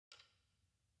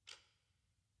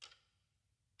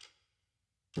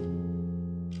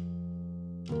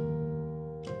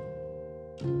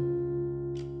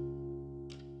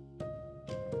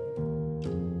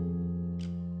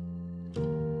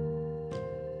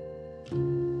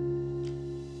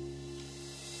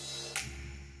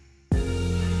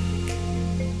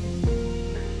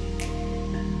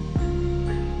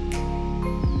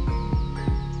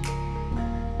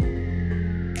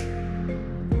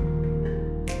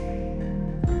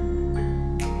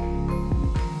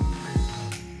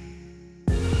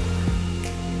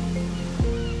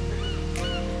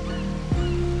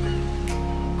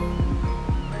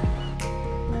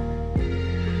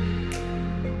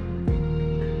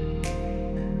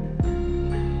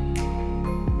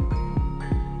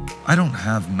I don't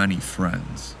have many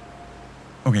friends.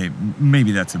 Okay,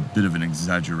 maybe that's a bit of an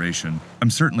exaggeration. I'm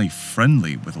certainly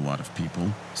friendly with a lot of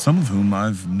people, some of whom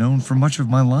I've known for much of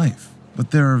my life.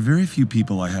 But there are very few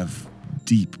people I have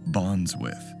deep bonds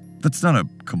with. That's not a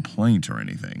complaint or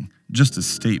anything, just a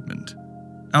statement.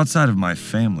 Outside of my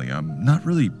family, I'm not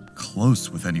really close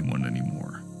with anyone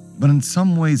anymore. But in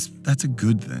some ways, that's a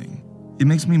good thing. It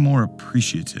makes me more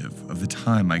appreciative of the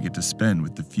time I get to spend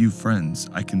with the few friends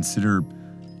I consider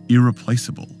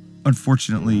irreplaceable.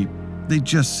 Unfortunately, they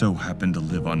just so happen to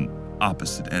live on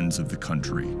opposite ends of the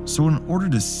country, so in order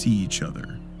to see each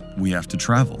other, we have to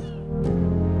travel.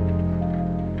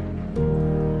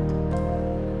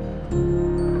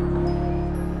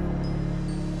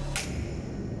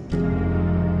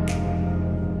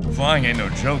 Flying ain't no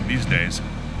joke these days.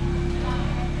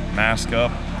 Mask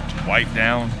up, wipe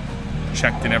down,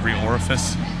 checked in every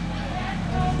orifice.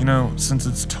 You know, since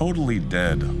it's totally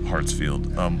dead,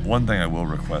 Hartsfield, one thing I will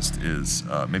request is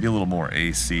maybe a little more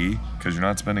AC, because you're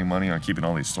not spending money on keeping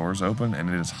all these stores open, and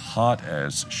it is hot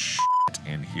as shit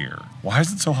in here. Why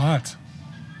is it so hot?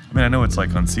 I mean, I know it's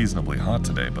like unseasonably hot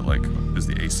today, but like, is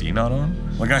the AC not on?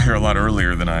 Well, I got here a lot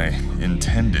earlier than I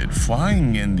intended.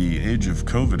 Flying in the age of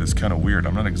COVID is kind of weird.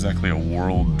 I'm not exactly a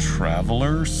world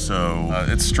traveler, so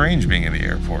it's strange being in the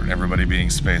airport and everybody being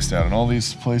spaced out and all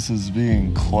these places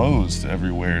being closed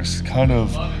everywhere. It's kind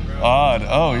of odd.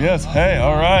 Oh, yes. Hey,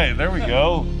 all right. There we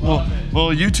go. Little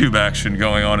YouTube action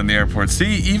going on in the airport.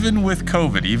 See, even with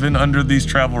COVID, even under these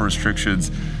travel restrictions,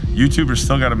 YouTubers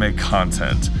still got to make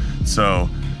content. So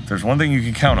there's one thing you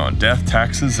can count on: death,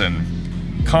 taxes,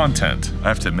 and content. I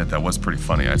have to admit, that was pretty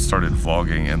funny. I started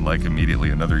vlogging and like immediately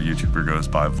another YouTuber goes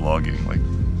by vlogging. Like,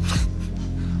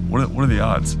 what are the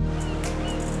odds?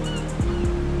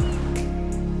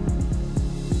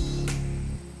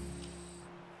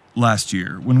 Last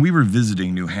year, when we were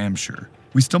visiting New Hampshire,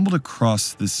 we stumbled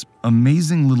across this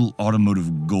amazing little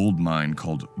automotive gold mine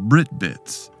called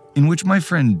BritBits, in which my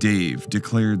friend Dave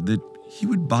declared that he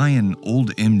would buy an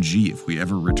old MG if we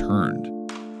ever returned.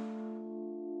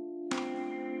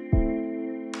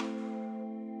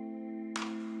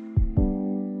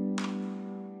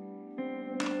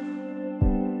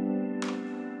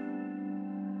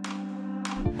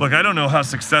 Look, I don't know how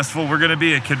successful we're gonna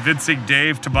be at convincing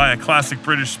Dave to buy a classic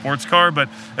British sports car, but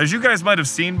as you guys might have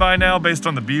seen by now, based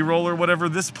on the B-roll or whatever,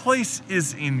 this place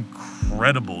is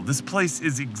incredible. This place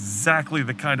is exactly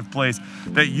the kind of place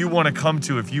that you want to come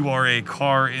to if you are a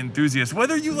car enthusiast.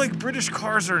 Whether you like British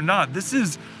cars or not, this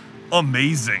is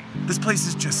amazing. This place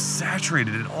is just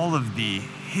saturated in all of the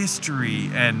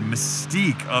history and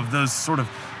mystique of those sort of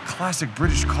classic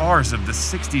British cars of the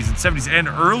 60s and 70s and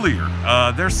earlier.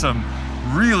 There's some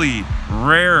really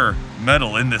rare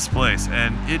metal in this place,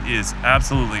 and it is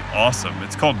absolutely awesome.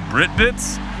 It's called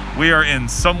BritBits. We are in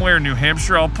somewhere in New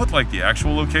Hampshire. I'll put like the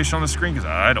actual location on the screen because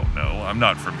I don't know. I'm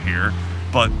not from here,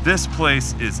 but this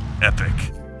place is epic.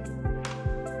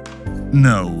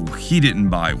 No, he didn't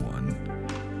buy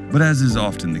one. But as is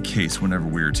often the case whenever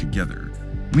we're together,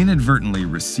 we inadvertently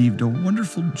received a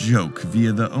wonderful joke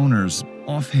via the owner's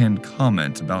offhand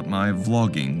comment about my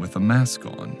vlogging with a mask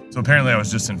on. So apparently I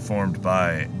was just informed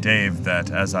by Dave that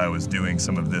as I was doing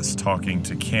some of this talking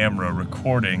to camera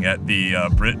recording at the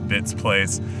BritBits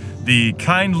place, the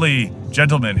kindly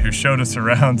gentleman who showed us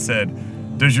around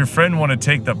said, "Does your friend want to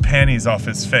take the panties off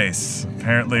his face?"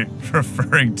 Apparently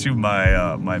referring to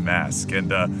my my mask.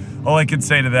 And all I can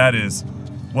say to that is,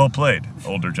 well played,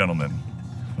 older gentleman.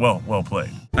 Well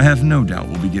played. I have no doubt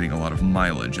we'll be getting a lot of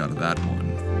mileage out of that one.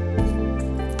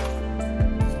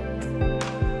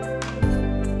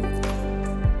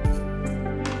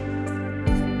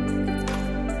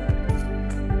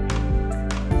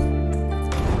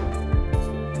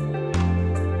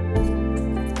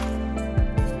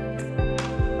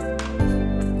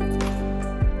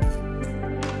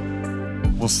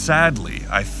 Well, sadly,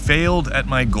 I failed at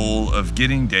my goal of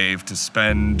getting Dave to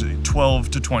spend $12,000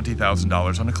 to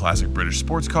 $20,000 on a classic British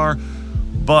sports car,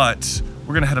 but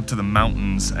we're gonna head up to the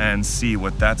mountains and see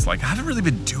what that's like. I haven't really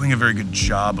been doing a very good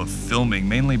job of filming,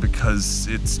 mainly because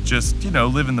it's just, you know,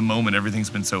 live in the moment. Everything's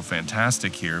been so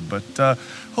fantastic here, but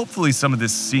hopefully some of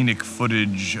this scenic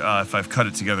footage, if I've cut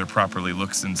it together properly,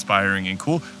 looks inspiring and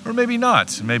cool, or maybe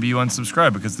not. Maybe you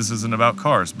unsubscribe because this isn't about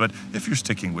cars, but if you're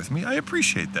sticking with me, I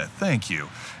appreciate that. Thank you.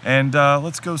 And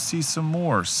let's go see some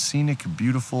more scenic,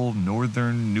 beautiful,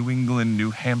 northern New England,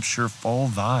 New Hampshire fall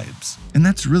vibes. And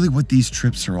that's really what these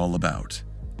trips are all about.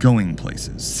 Going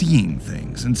places, seeing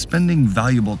things, and spending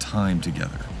valuable time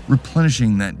together,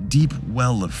 replenishing that deep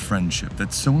well of friendship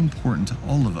that's so important to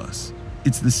all of us.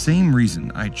 It's the same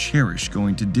reason I cherish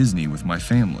going to Disney with my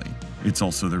family. It's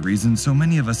also the reason so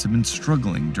many of us have been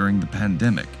struggling during the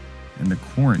pandemic and the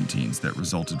quarantines that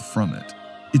resulted from it.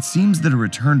 It seems that a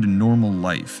return to normal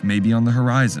life may be on the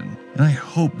horizon, and I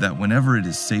hope that whenever it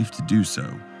is safe to do so,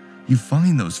 you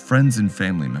find those friends and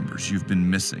family members you've been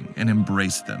missing and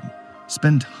embrace them,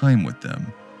 spend time with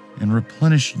them, and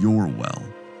replenish your well,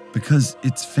 because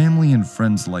it's family and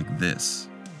friends like this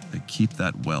that keep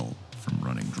that well from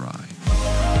running dry.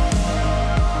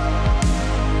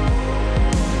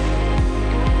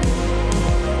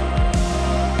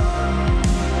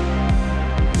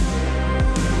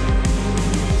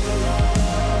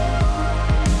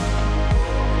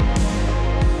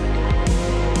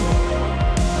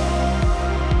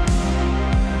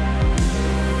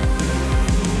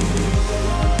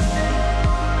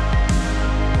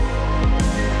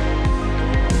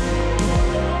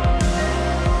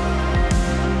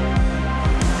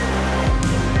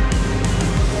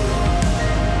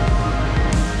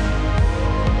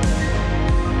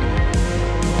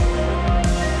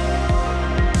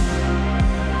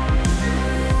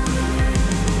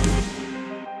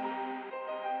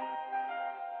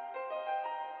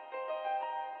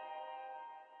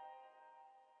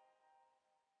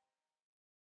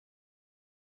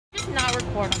 Not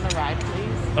record on the ride,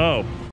 please. Oh,